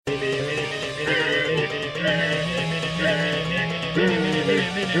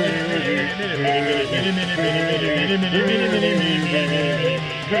Hey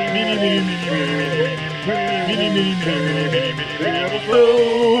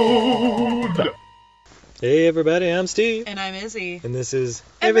everybody, I'm Steve. And I'm Izzy. And this is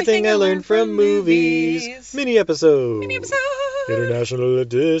Everything I Learned from Movies. Mini episode. International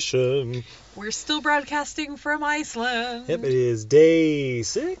edition. We're still broadcasting from Iceland. Yep, it is day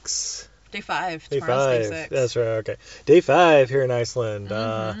 6? Day 5. Day Tomorrow's 5. Day 6. That's right, okay. Day 5 here in Iceland.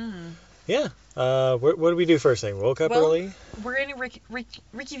 Mm-hmm. What did we do first thing? Woke up early? We're in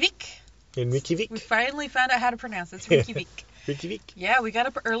Reykjavik. In Reykjavik? We finally found out how to pronounce it. It's Reykjavik. Reykjavik. Yeah, we got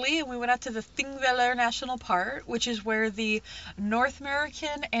up early and we went out to the Thingvellir National Park, which is where the North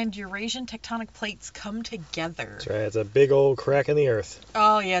American and Eurasian tectonic plates come together. That's right, it's a big old crack in the earth.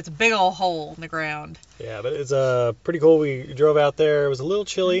 Oh, yeah, it's a big old hole in the ground. Yeah, but it's pretty cool. We drove out there. It was a little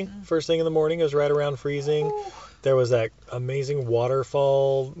chilly first thing in the morning. It was right around freezing. Ooh. There was that amazing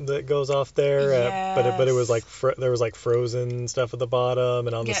waterfall that goes off there, yes. But it was like there was like frozen stuff at the bottom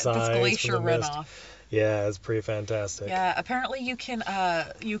and on the sides. Yeah, this glacier runoff. Yeah, it's pretty fantastic. Yeah, apparently you can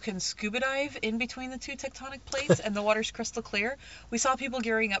scuba dive in between the two tectonic plates and the water's crystal clear. We saw people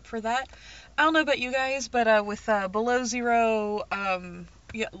gearing up for that. I don't know about you guys, but with below zero,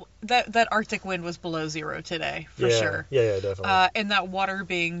 that Arctic wind was below zero today for sure. Yeah, definitely. And that water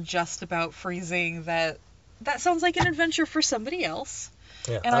being just about freezing, that sounds like an adventure for somebody else.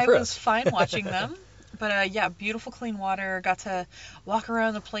 Yeah, and I was fine watching them. But beautiful clean water. Got to walk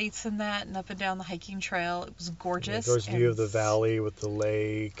around the plates and that, and up and down the hiking trail. It was gorgeous. Gorgeous view of the valley with the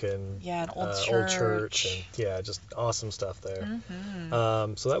lake and an old church. And, just awesome stuff there.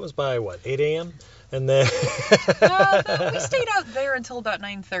 Mm-hmm. So that was by 8 a.m. And then we stayed out there until about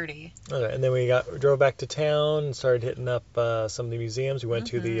 9:30. Okay, and then we drove back to town and started hitting up some of the museums. We went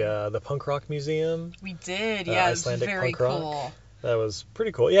to the Punk Rock Museum. We did, yeah. Icelandic it was very punk rock. cool. That was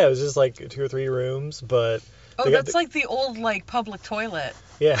pretty cool. Yeah, it was just like 2 or 3 rooms, but... that's like the old, public toilet.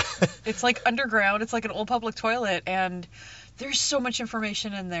 Yeah. It's, underground. It's like an old public toilet, and there's so much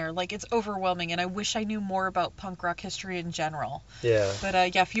information in there. It's overwhelming, and I wish I knew more about punk rock history in general. Yeah. But,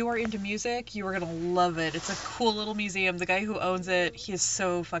 if you are into music, you are going to love it. It's a cool little museum. The guy who owns it, he is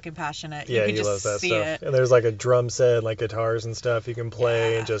so fucking passionate. Yeah, he loves that stuff. It. And there's, a drum set, guitars and stuff you can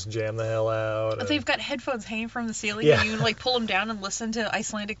play and just jam the hell out. But they've got headphones hanging from the ceiling, and you can, pull them down and listen to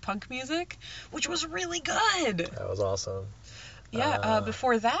Icelandic punk music, which was really good. That was awesome. Yeah,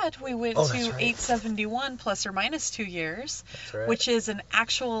 before that, we went to 871 plus or minus 2 years, right. Which is an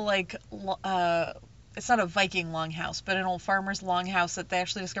actual, it's not a Viking longhouse, but an old farmer's longhouse that they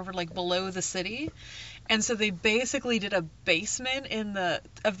actually discovered, below the city. And so they basically did a basement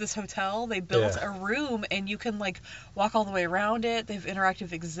of this hotel. They built a room, and you can, walk all the way around it. They have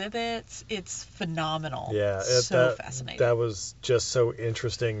interactive exhibits. It's phenomenal. Yeah. So fascinating. That was just so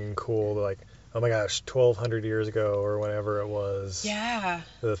interesting and cool, oh my gosh, 1,200 years ago or whenever it was. Yeah.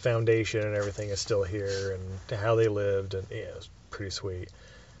 The foundation and everything is still here and how they lived. And it was pretty sweet.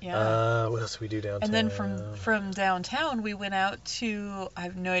 Yeah. What else did we do downtown? And then from downtown, we went out to, I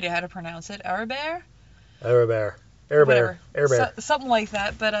have no idea how to pronounce it, Airbear? Airbear. Something like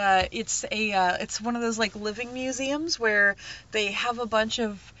that. But it's one of those living museums where they have a bunch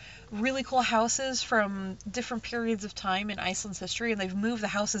of really cool houses from different periods of time in Iceland's history, and they've moved the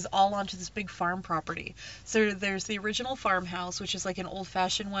houses all onto this big farm property. So there's the original farmhouse, which is an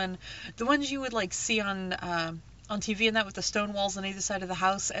old-fashioned one, the ones you would see on TV and that, with the stone walls on either side of the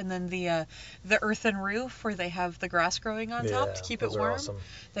house, and then the earthen roof where they have the grass growing on top to keep it warm. Awesome.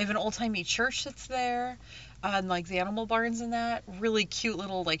 They have an old-timey church that's there, and the animal barns and that. Really cute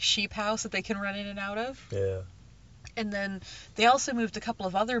little sheep house that they can run in and out of. Yeah. And then they also moved a couple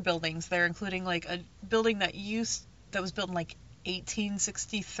of other buildings there, including a building that was built in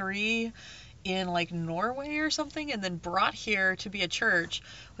 1863 in Norway or something, and then brought here to be a church,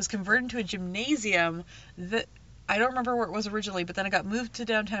 was converted into a gymnasium that I don't remember where it was originally, but then it got moved to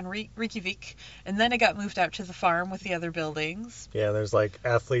downtown Reykjavik, and then it got moved out to the farm with the other buildings. Yeah, there's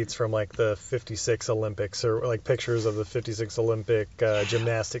athletes from the 56 Olympics, or pictures of the 56 Olympic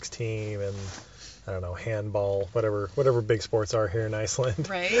gymnastics team, and I don't know, handball, whatever big sports are here in Iceland.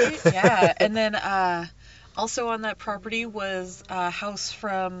 Right, yeah. And then also on that property was a house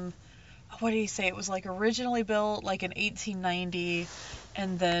from, what did he say? It was originally built in 1890,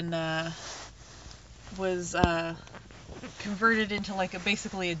 and then was converted into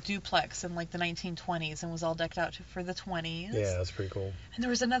basically a duplex in the 1920s, and was all decked out for the 20s. Yeah, that's pretty cool. And there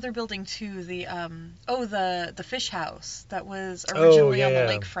was another building too, the fish house that was originally on the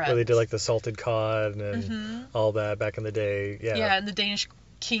lakefront. Where they did the salted cod and all that back in the day. Yeah. Yeah, and the Danish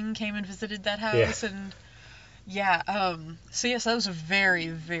king came and visited that house, and Yeah. So yes, that was a very,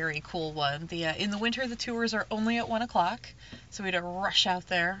 very cool one. The in the winter the tours are only at 1 o'clock, so we had to rush out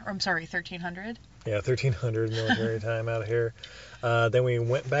there. Or I'm sorry, 1300. Yeah, 1300 military time out here. Then we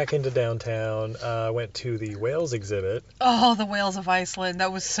went back into downtown, went to the whales exhibit. Oh, the whales of Iceland.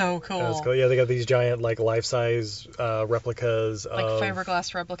 That was so cool. That's cool. Yeah, they got these giant, like, life-size replicas Like of,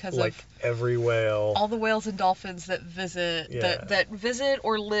 fiberglass replicas like, of every whale. all the whales and dolphins that visit Yeah. that visit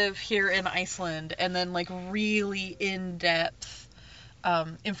or live here in Iceland, and then like really in-depth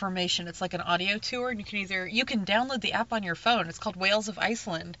information. It's like an audio tour, and you can download the app on your phone. It's called Whales of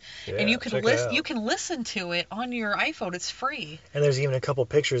Iceland, Yeah, and you can check it out. you can listen to it on your iPhone. It's free. And there's even a couple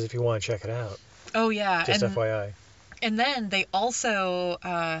pictures if you want to check it out. Oh yeah, Just and FYI. And then they also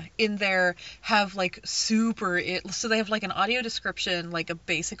in there have like so they have like an audio description, like a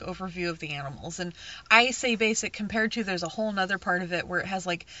basic overview of the animals. And I say basic compared to there's a whole nother part of it where it has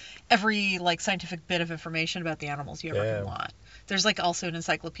like every like scientific bit of information about the animals you ever Yeah. can want. There's like also an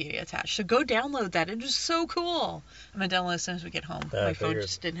encyclopedia attached. So go download that. It is so cool. I'm gonna download it as soon as we get home. I My phone figured.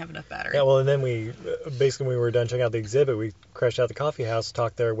 just didn't have enough battery. Yeah, well, and then we, basically when we were done checking out the exhibit, we crashed out the coffee house,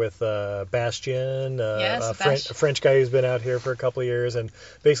 talked there with Bastian, Yes, a French guy who's been out here for a couple of years and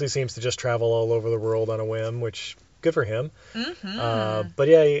basically seems to just travel all over the world on a whim, which, good for him. But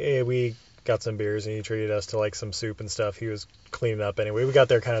yeah, we got some beers and he treated us to like some soup and stuff. He was cleaning up anyway. We got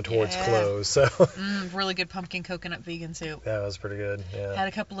there kind of towards Yeah. close, so Really good pumpkin coconut vegan soup. that was pretty good. Yeah. Had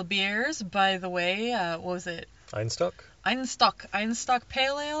a couple of beers. By the way, what was it? Einstock? Einstock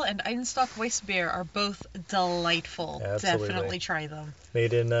Pale Ale and Einstock Weissbier are both delightful. Absolutely. Definitely try them.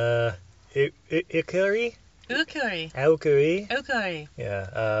 Made in Ikari? Ukuri. Aokuri?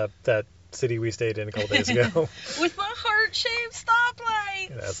 Yeah, that city we stayed in a couple days ago. With the heart-shaped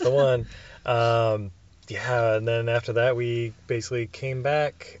stoplight. That's the one. Yeah, and then after that we basically came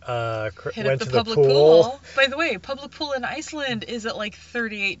back, Hit up went the to the public pool. By the way, public pool in Iceland is at like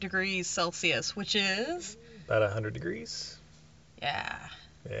 38 degrees Celsius, which is... about 100 degrees. Yeah.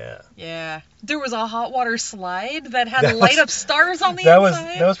 Yeah. There was a hot water slide that had That was- light up stars on the That was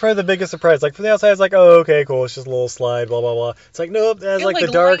inside. probably the biggest surprise. Like from the outside, it's like, oh, okay, cool. It's just a little slide, blah blah blah. It's like, nope. It has It, like the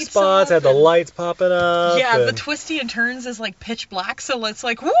like, dark lights spots, up had the and- lights popping up. Yeah, the and twisty and turns is like pitch black, so it's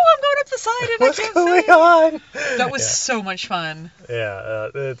like, woo, I'm going up the side and what's I can't going see. on? That was so much fun. Yeah,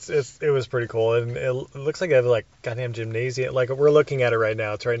 it was pretty cool, and it looks like they have like goddamn gymnasium. Like we're looking at it right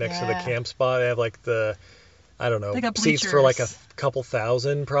now. It's right next to the Yeah. camp spot. They have like the, I don't know, They got seats for like a bleachers. couple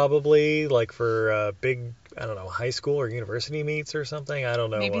thousand probably, like for big, I don't know, high school or university meets or something. I don't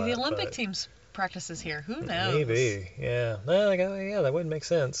know. Maybe the what, Olympic but teams practices here. Who knows? Maybe, yeah. No, yeah, that would make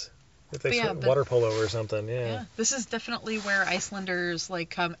sense. If they But yeah, swim but- water polo or something, Yeah, this is definitely where Icelanders like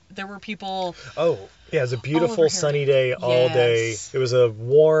come. There were people. Oh, yeah, it was a over beautiful here. sunny day all day. Yes. It was a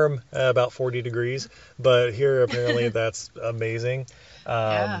warm, about 40 degrees, but here apparently that's amazing.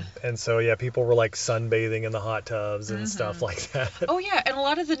 Yeah. And so, yeah, people were like sunbathing in the hot tubs and Mm-hmm. stuff like that. Oh yeah, and a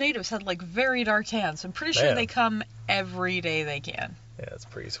lot of the natives had like very dark tans. I'm pretty sure Man. they come every day they can. Yeah, it's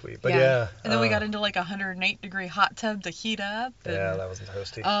pretty sweet. But yeah. And then we got into like a 108-degree hot tub to heat up. And, Yeah, that wasn't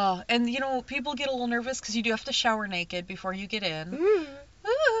toasty. Oh, and you know, people get a little nervous because you do have to shower naked before you get in.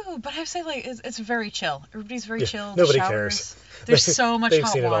 Ooh, but I have to say, like, it's very chill. Everybody's very Yeah, chill. nobody Showers. cares. There's so much They've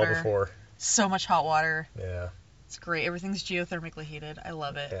hot seen water. it all before. So much hot water. Yeah. It's great. Everything's geothermically heated. I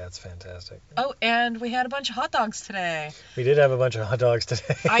love it. Yeah, it's fantastic. Oh, and we had a bunch of hot dogs today. We did have a bunch of hot dogs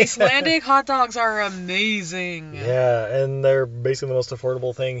today. Icelandic hot dogs are amazing. Yeah, and they're basically the most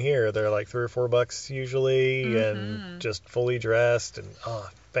affordable thing here. They're like $3 or $4 usually, Mm-hmm. and just fully dressed, and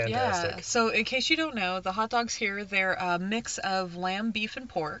fantastic. Yeah. So in case you don't know, the hot dogs here, they're a mix of lamb, beef, and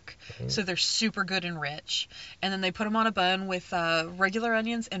pork. Mm-hmm. So they're super good and rich. And then they put them on a bun with regular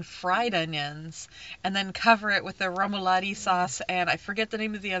onions and fried onions, and then cover it with the remoulade sauce, and I forget the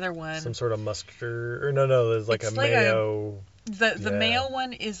name of the other one. Some sort of mustard, or no, there's like It's a like mayo. The Yeah. mayo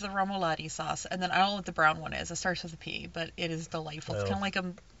one is the remoulade sauce, and then I don't know what the brown one is. It starts with a P, but it is delightful. It's Oh. kind of like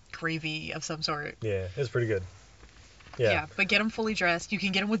a gravy of some sort. Yeah, it's pretty good. Yeah. Yeah. But get them fully dressed. You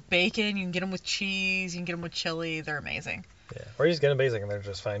can get them with bacon. You can get them with cheese. You can get them with chili. They're amazing. Yeah. Or you just get them basic, and they're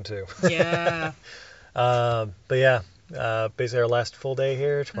just fine too. Yeah. But yeah, basically our last full day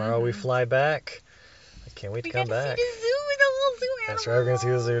here. Tomorrow we fly back. I can't wait to We come got to back. see the zoo with the little zoo animals. That's right, we're gonna see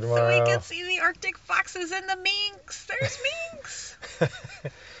the zoo So tomorrow. we can see the Arctic foxes and the minks. There's minks.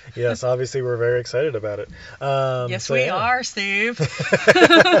 Yes, obviously we're very excited about it. Yes, so we yeah. are, Steve.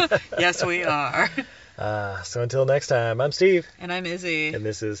 Yes, we are. So until next time, I'm Steve, And I'm Izzy. and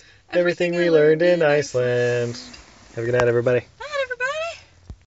this is Everything Everything We Learned in Iceland. Have a good night, everybody.